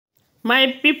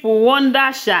My people,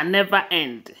 wonder shall never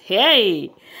end.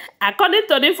 Hey, according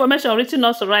to the information reaching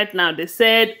us right now, they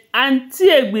said Aunty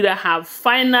Ebira have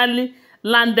finally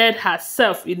landed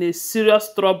herself in a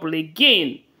serious trouble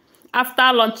again after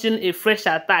launching a fresh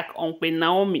attack on Queen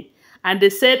Naomi. And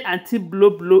they said Aunty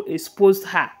Blueblo exposed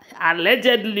her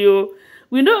allegedly. Oh.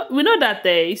 We know that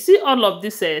you see all of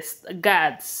these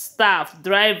guards, staff,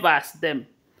 drivers, them.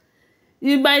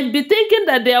 You might be thinking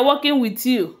that they are working with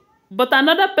you, but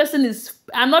another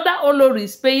Olori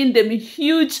is paying them a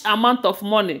huge amount of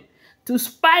money to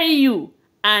spy you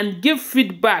and give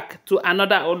feedback to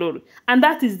another Olori. And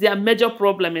that is their major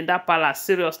problem in that palace,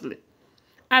 seriously.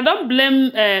 I don't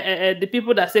blame the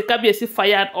people that say Kabiyesi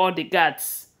fired all the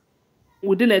guards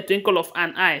within a twinkle of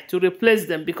an eye to replace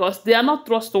them because they are not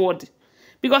trustworthy.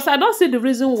 Because I don't see the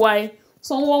reason why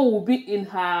someone will be in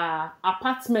her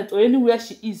apartment or anywhere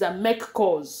she is and make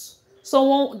calls.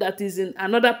 Someone that is in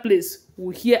another place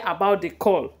will hear about the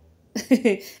call.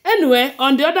 Anyway,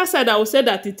 on the other side, I will say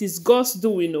that it is God's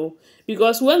doing,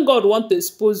 because when God wants to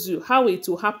expose you, how it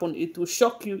will happen, it will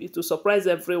shock you, it will surprise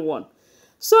everyone.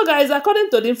 So, guys, according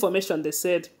to the information they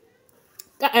said,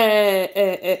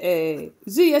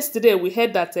 yesterday we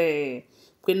heard that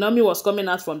Queen Naomi was coming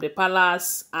out from the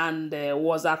palace and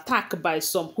was attacked by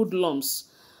some hoodlums.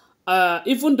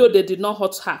 Even though they did not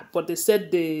hurt her, but they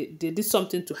said they did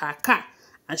something to her car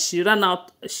and she ran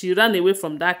away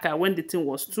from that car when the thing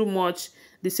was too much.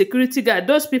 The security guard,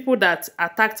 those people that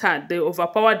attacked her, they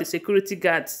overpowered the security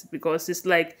guards because it's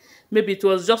like maybe it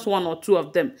was just one or two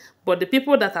of them. But the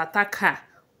people that attacked her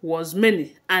was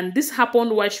many. And this happened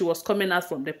while she was coming out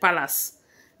from the palace,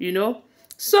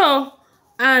 So,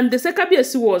 and the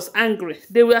Kabiyesi was angry.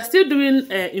 They were still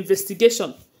doing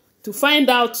investigation to find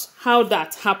out how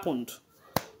that happened.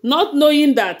 Not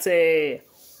knowing that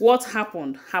what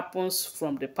happens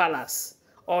from the palace.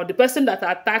 Or the person that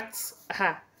attacked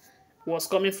her was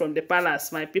coming from the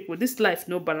palace. My people, this life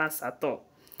no balance at all.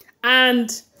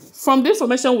 And from the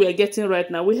information we are getting right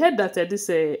now, we heard that this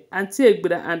Aunty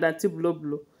Ebira and Aunty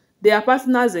Blueblo, they are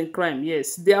partners in crime,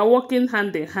 yes. They are working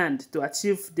hand in hand to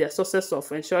achieve their success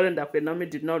of ensuring that Queen Naomi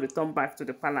did not return back to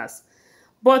the palace.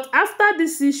 But after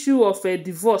this issue of a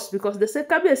divorce, because the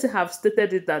Kabiyesi have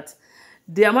stated it that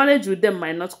their marriage with them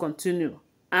might not continue,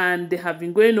 and they have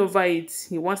been going over it,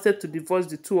 he wanted to divorce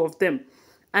the two of them.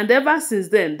 And ever since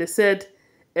then, they said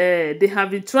they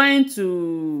have been trying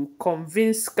to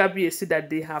convince Kabiyesi that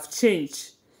they have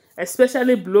changed,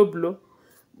 especially Blueblo.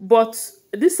 But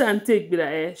this Aunty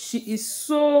Ebira, she is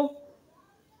so,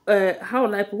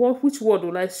 which word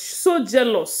will I, so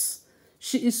jealous.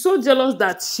 She is so jealous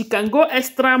that she can go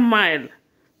extra mile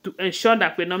to ensure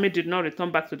that Queen Naomi did not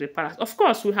return back to the palace. Of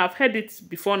course, we have heard it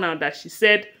before now that she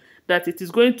said that it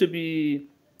is going to be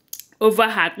over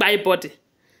her body.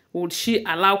 Would she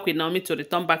allow Queen Naomi to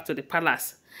return back to the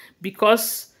palace?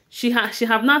 Because she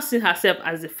have now seen herself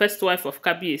as the first wife of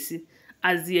Kabiyesi,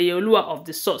 as the Oluwa of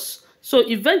the source. So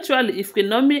eventually, if Queen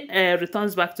Naomi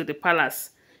returns back to the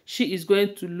palace, she is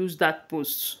going to lose that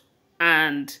post.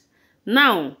 And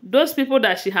now, those people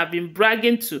that she have been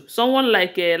bragging to, someone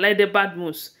like Lady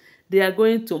Badmus, they are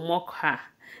going to mock her.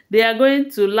 They are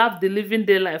going to laugh the living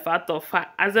daylife out of her.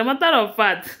 As a matter of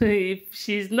fact, if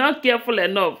she's not careful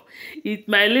enough, it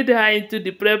might lead her into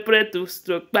the prepare to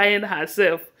stroke buying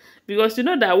herself. Because you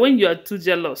know that when you are too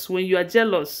jealous, when you are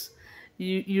jealous,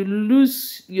 you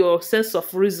lose your sense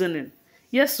of reasoning.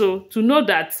 Yes, so to know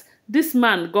that this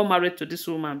man got married to this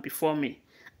woman before me.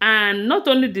 And not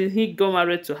only did he go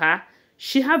married to her,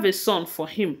 she have a son for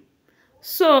him.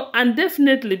 So, and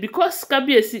definitely, because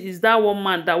Kabiyesi is that one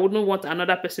man that wouldn't want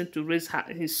another person to raise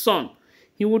his son,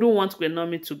 he wouldn't want Queen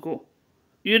Naomi to go.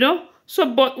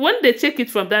 So, but when they take it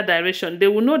from that direction, they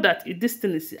will know that this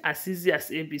thing is as easy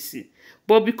as ABC.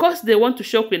 But because they want to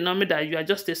show Queen Naomi that you are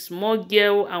just a small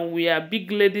girl and we are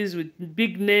big ladies with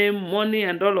big name, money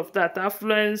and all of that,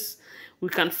 affluence, we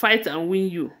can fight and win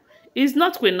you. It's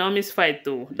not Queen Naomi's fight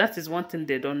though. That is one thing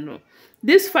they don't know.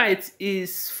 This fight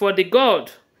is for the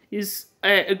God. Is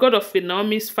a God of Queen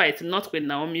Naomi's fight, not Queen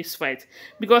Naomi's fight.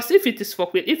 Because if it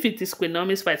is Queen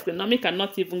Naomi's fight, Queen Naomi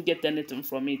cannot even get anything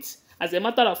from it. As a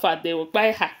matter of fact, they will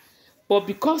buy her. But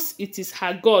because it is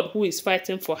her God who is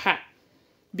fighting for her,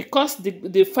 because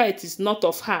the fight is not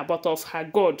of her, but of her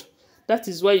God, that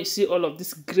is why you see all of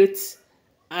these great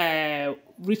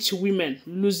rich women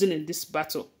losing in this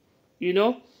battle.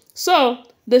 So,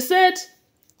 they said,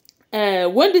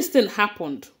 when this thing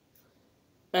happened,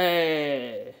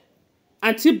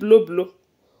 Aunty Blueblo,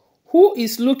 who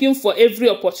is looking for every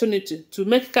opportunity to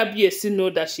make Kabiyesi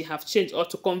know that she have changed or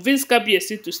to convince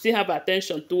Kabiyesi to still have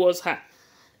attention towards her,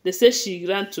 They say she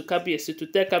ran to Kabiyesi to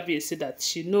tell Kabiyesi that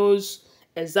she knows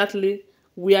exactly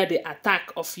where the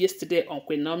attack of yesterday on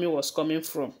Queen Naomi was coming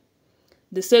from.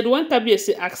 They said when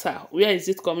Kabiyesi asked her, where is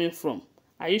it coming from?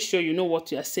 Are you sure you know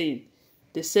what you are saying?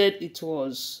 They said it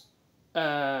was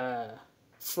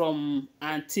from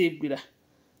Aunty Ebira.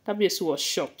 Kabiyesi was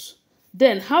shocked.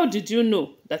 Then, how did you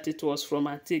know that it was from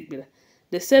Aunty Ebira?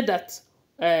 They said that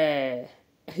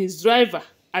his driver,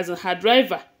 as in her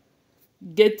driver,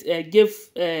 gave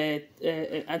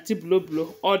Aunty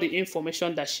Blueblo all the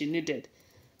information that she needed.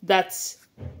 That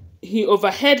he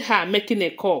overheard her making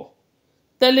a call,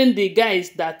 telling the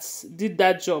guys that did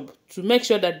that job to make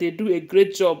sure that they do a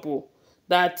great job.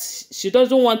 That she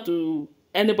doesn't want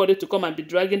anybody to come and be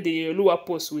dragging the Oluwa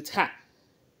post with her.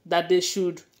 That they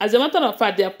should, as a matter of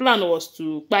fact, their plan was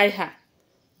to buy her,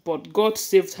 but God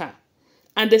saved her.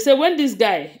 And they said when this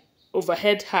guy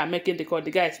overheard her making the call,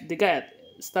 the guy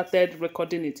started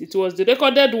recording it. It was the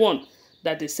recorded one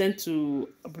that they sent to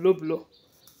Blueblo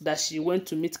that she went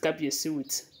to meet Kabiyesi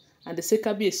with. And they say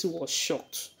Kabiyesi was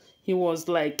shocked. He was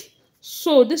like,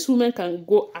 so this woman can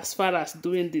go as far as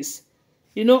doing this.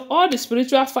 You know, all the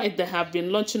spiritual fight they have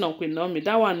been launching on Queen Naomi,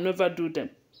 that one never do them.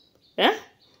 Yeah?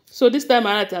 So this time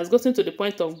around, it has gotten to the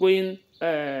point of going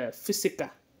physical.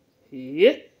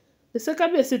 Yeah? The say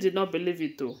Kabiyesi did not believe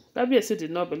it though. Kabiyesi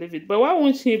did not believe it. But why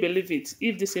won't he believe it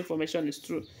if this information is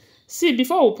true? See,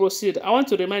 before we proceed, I want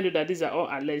to remind you that these are all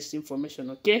alleged information,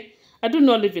 okay? I do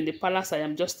not live in the palace. I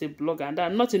am just a blogger, and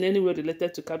I'm not in any way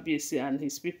related to Kabiyesi and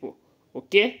his people,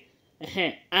 okay?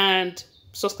 And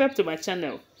subscribe to my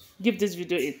channel. Give this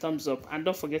video a thumbs up, and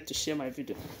don't forget to share my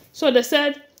video. So they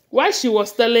said, while she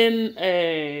was telling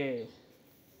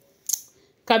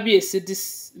Kabiyesi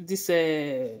this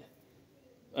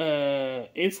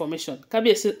information,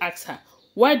 Kabiyesi asked her,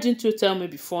 why didn't you tell me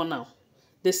before now?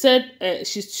 They said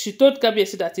she told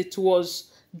Kabiyesi that it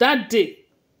was that day,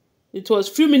 it was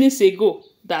few minutes ago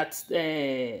that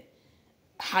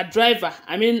her driver,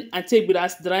 I mean Aunty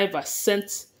Ebira's driver,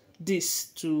 sent this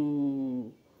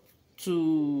to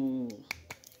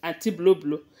Aunty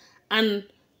Blueblo. And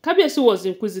Kabiyesi was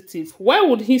inquisitive. Why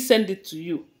would he send it to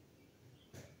you?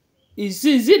 Is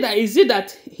it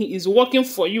that he is working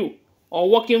for you or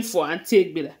working for Aunty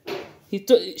Ebira?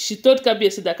 She told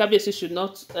Kabiyesi that Kabiyesi should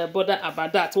not bother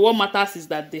about that. What matters is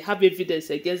that they have evidence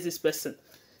against this person,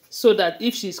 so that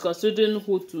if she is considering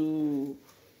who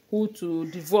to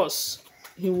divorce,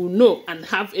 he will know and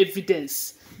have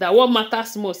evidence. That what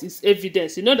matters most is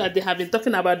evidence. You know that they have been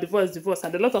talking about divorce,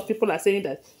 and a lot of people are saying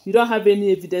that you don't have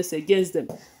any evidence against them.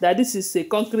 That this is a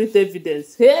concrete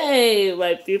evidence. Hey,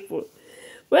 my people.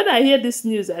 When I hear this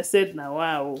news, I said, now,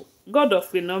 wow, God of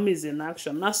Queen Naomi is in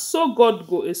action. Now, so God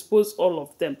go expose all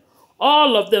of them.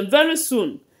 All of them. Very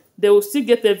soon, they will still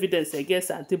get evidence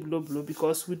against Aunty Blueblo,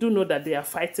 because we do know that they are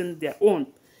fighting their own.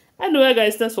 Anyway,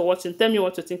 guys, thanks for watching. Tell me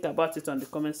what you think about it on the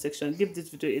comment section. Give this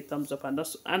video a thumbs up,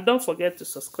 and don't forget to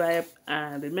subscribe.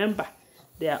 And remember,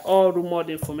 they are all rumored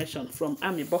information from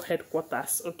Amiibo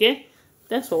headquarters. Okay?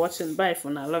 Thanks for watching. Bye for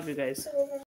now. Love you guys.